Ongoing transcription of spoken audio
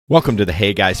Welcome to the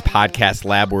Hey Guys Podcast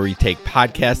Lab, where we take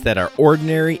podcasts that are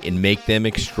ordinary and make them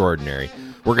extraordinary.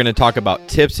 We're going to talk about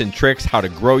tips and tricks, how to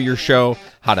grow your show,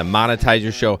 how to monetize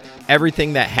your show,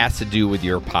 everything that has to do with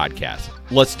your podcast.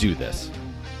 Let's do this.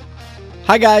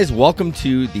 Hi guys, welcome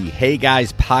to the Hey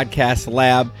Guys Podcast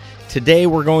Lab. Today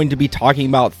we're going to be talking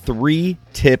about 3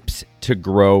 tips to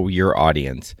grow your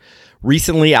audience.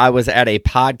 Recently, I was at a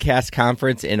podcast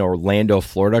conference in Orlando,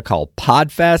 Florida called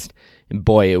PodFest. And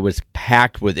boy, it was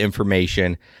packed with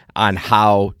information on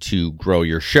how to grow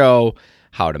your show,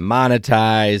 how to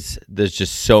monetize. There's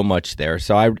just so much there.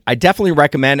 So I definitely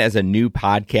recommend, as a new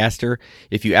podcaster,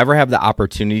 if you ever have the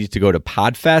opportunity to go to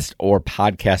PodFest or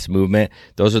Podcast Movement,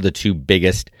 those are the 2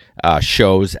 biggest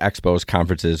shows, expos,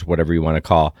 conferences, whatever you want to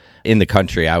call, in the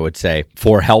country, I would say,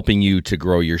 for helping you to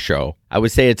grow your show. I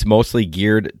would say it's mostly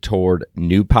geared toward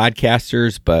new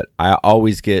podcasters, but I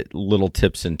always get little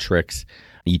tips and tricks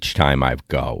each time I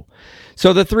go.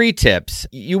 So the 3 tips,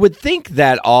 you would think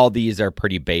that all these are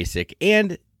pretty basic,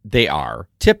 and they are.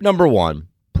 Tip number 1,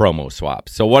 promo swap.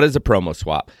 So what is a promo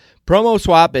swap? Promo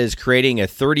swap is creating a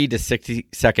 30 to 60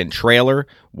 second trailer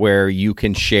where you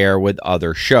can share with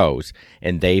other shows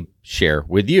and they share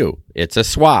with you. It's a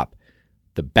swap.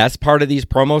 The best part of these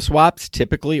promo swaps,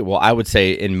 typically, well, I would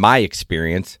say in my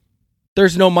experience,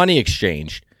 there's no money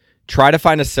exchanged. Try to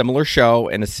find a similar show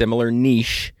and a similar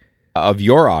niche of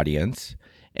your audience,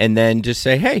 and then just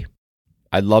say, hey,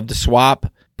 I'd love to swap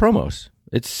promos.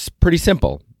 It's pretty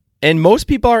simple. And most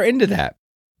people are into that.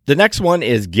 The next one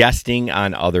is guesting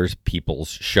on other people's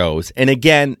shows. And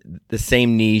again, the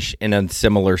same niche and a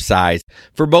similar size.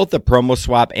 For both the promo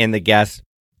swap and the guest,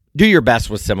 do your best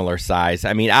with similar size.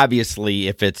 I mean, obviously,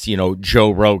 if it's,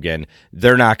 Joe Rogan,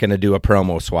 they're not going to do a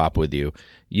promo swap with you.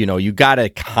 You got to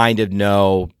kind of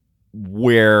know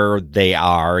where they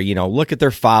are, look at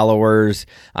their followers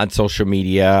on social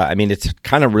media. I mean, it's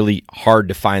kind of really hard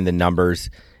to find the numbers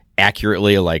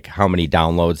accurately, like how many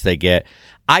downloads they get.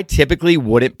 I typically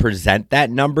wouldn't present that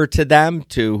number to them,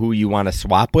 to who you want to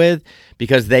swap with,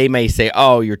 because they may say,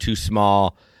 oh, you're too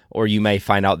small, or you may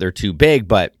find out they're too big,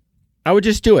 but I would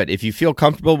just do it. If you feel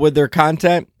comfortable with their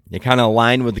content, you kind of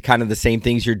align with the same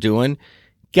things you're doing,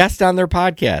 guest on their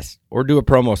podcast or do a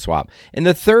promo swap. And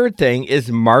the third thing is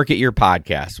market your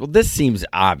podcast. Well, this seems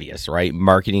obvious, right?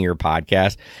 Marketing your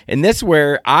podcast. And this is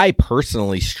where I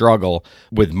personally struggle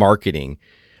with marketing.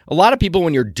 A lot of people,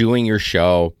 when you're doing your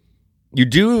show, you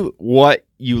do what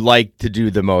you like to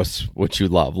do the most, what you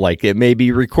love. Like, it may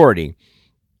be recording,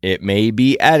 it may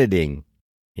be editing,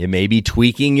 it may be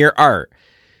tweaking your art.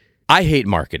 I hate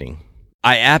marketing.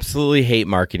 I absolutely hate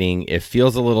marketing. It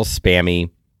feels a little spammy.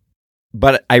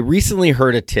 But I recently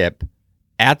heard a tip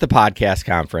at the podcast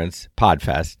conference,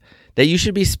 PodFest, that you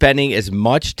should be spending as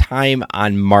much time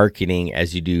on marketing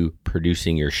as you do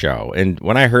producing your show. And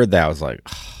when I heard that, I was like,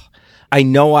 I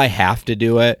know I have to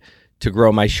do it to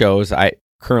grow my shows. I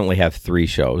currently have 3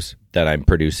 shows that I'm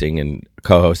producing and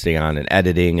co-hosting on and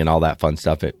editing and all that fun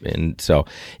stuff. And so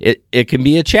it can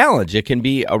be a challenge. It can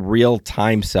be a real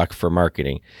time suck for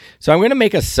marketing. So I'm going to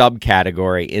make a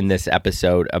subcategory in this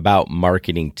episode about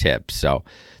marketing tips. So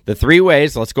the 3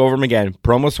 ways, let's go over them again: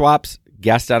 promo swaps,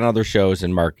 guest on other shows,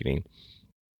 and marketing.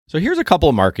 So here's a couple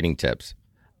of marketing tips.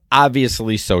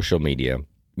 Obviously, social media.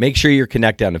 Make sure you're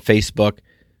connected on Facebook,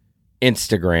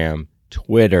 Instagram,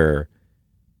 Twitter,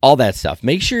 all that stuff.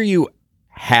 Make sure you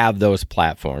have those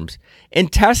platforms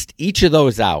and test each of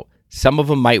those out. Some of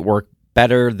them might work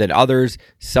better than others.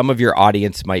 Some of your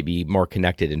audience might be more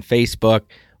connected in Facebook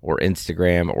or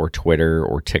Instagram or Twitter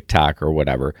or TikTok or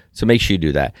whatever. So make sure you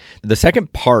do that. The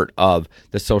second part of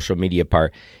the social media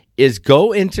part is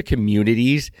go into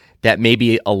communities that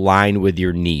maybe align with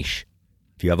your niche.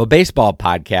 If you have a baseball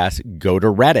podcast, go to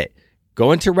Reddit.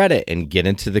 Go into Reddit and get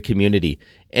into the community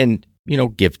and,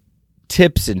 give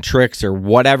tips and tricks or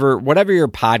whatever your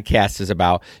podcast is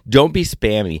about. Don't be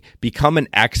spammy. Become an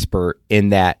expert in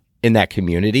that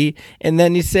community. And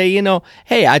then you say,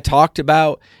 hey, I talked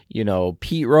about,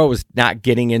 Pete Rose not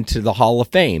getting into the Hall of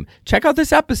Fame. Check out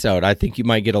this episode. I think you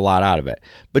might get a lot out of it.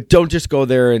 But don't just go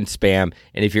there and spam.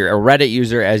 And if you're a Reddit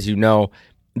user, as you know,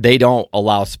 they don't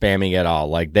allow spamming at all.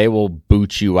 Like, they will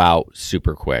boot you out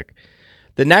super quick.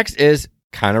 The next is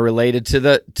kind of related to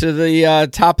the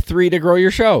top 3 to grow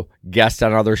your show. Guest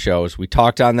on other shows. We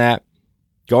talked on that.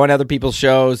 Go on other people's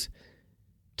shows.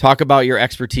 Talk about your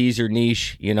expertise, your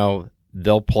niche.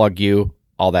 They'll plug you,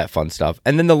 all that fun stuff.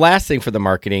 And then the last thing for the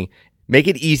marketing, make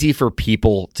it easy for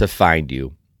people to find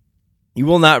you. You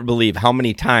will not believe how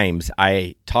many times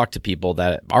I talk to people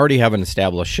that already have an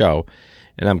established show,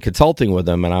 and I'm consulting with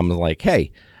them, and I'm like,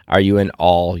 hey, are you in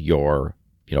all your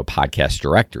podcast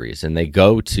directories? And they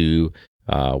go to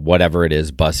whatever it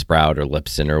is, Buzzsprout or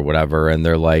Libsyn or whatever, and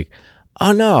they're like,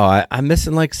 oh no, I'm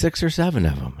missing like 6 or 7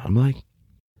 of them. I'm like,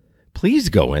 please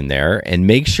go in there and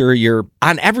make sure you're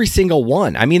on every single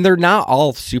one. I mean, they're not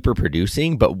all super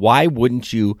producing, but why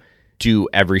wouldn't you do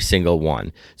every single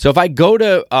one? So if I go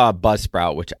to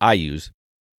Buzzsprout, which I use,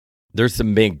 there's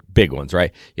some big ones,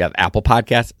 right? You have Apple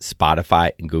Podcasts,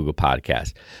 Spotify, and Google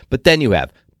Podcasts. But then you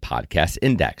have Podcast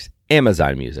Index,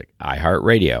 Amazon Music,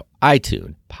 iHeartRadio,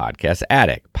 iTunes, Podcast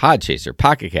Addict, Podchaser,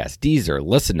 Pocket Cast, Deezer,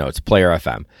 Listen Notes, Player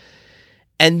FM.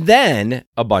 And then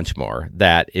a bunch more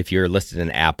that if you're listed in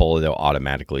Apple, they'll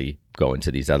automatically go into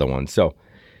these other ones. So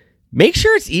make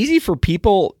sure it's easy for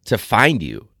people to find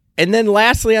you. And then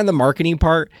lastly, on the marketing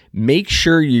part, make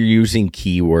sure you're using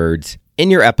keywords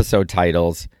in your episode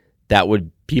titles that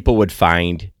people would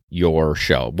find your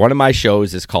show. One of my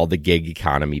shows is called the Gig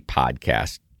Economy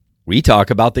Podcast. We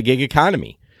talk about the gig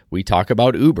economy. We talk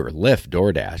about Uber, Lyft,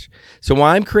 DoorDash. So when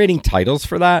I'm creating titles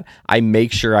for that, I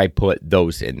make sure I put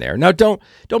those in there. Now, don't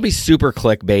be super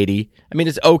clickbaity. I mean,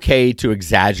 it's okay to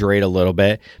exaggerate a little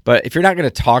bit, but if you're not going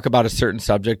to talk about a certain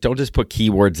subject, don't just put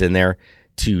keywords in there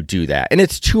to do that. And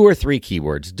it's 2 or 3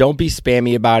 keywords. Don't be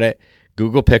spammy about it.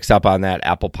 Google picks up on that.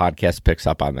 Apple Podcasts picks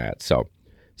up on that. So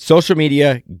social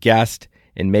media, guest,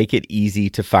 and make it easy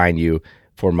to find you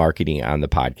for marketing on the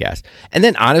podcast. And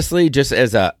then honestly, just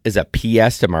as a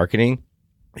PS to marketing,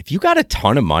 if you got a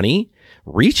ton of money,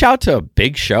 reach out to a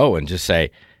big show and just say,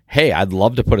 hey, I'd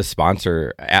love to put a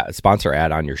sponsor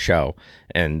ad on your show.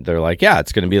 And they're like, yeah,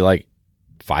 it's going to be like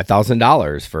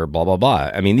 $5,000 for blah, blah, blah.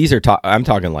 I mean, these are, I'm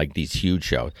talking like these huge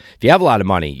shows. If you have a lot of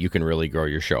money, you can really grow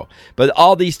your show. But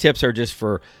all these tips are just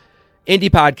for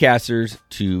indie podcasters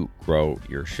to grow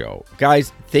your show.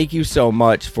 Guys, thank you so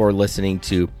much for listening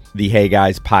to the Hey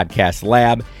Guys Podcast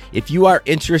Lab. If you are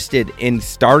interested in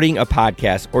starting a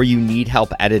podcast or you need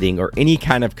help editing or any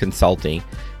kind of consulting,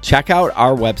 check out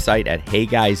our website at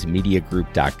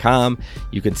heyguysmediagroup.com.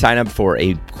 You can sign up for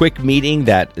a quick meeting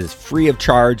that is free of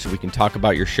charge. We can talk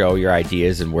about your show, your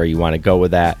ideas, and where you want to go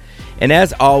with that. And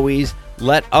as always,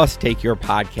 let us take your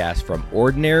podcast from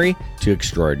ordinary to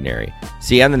extraordinary.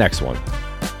 See you on the next one.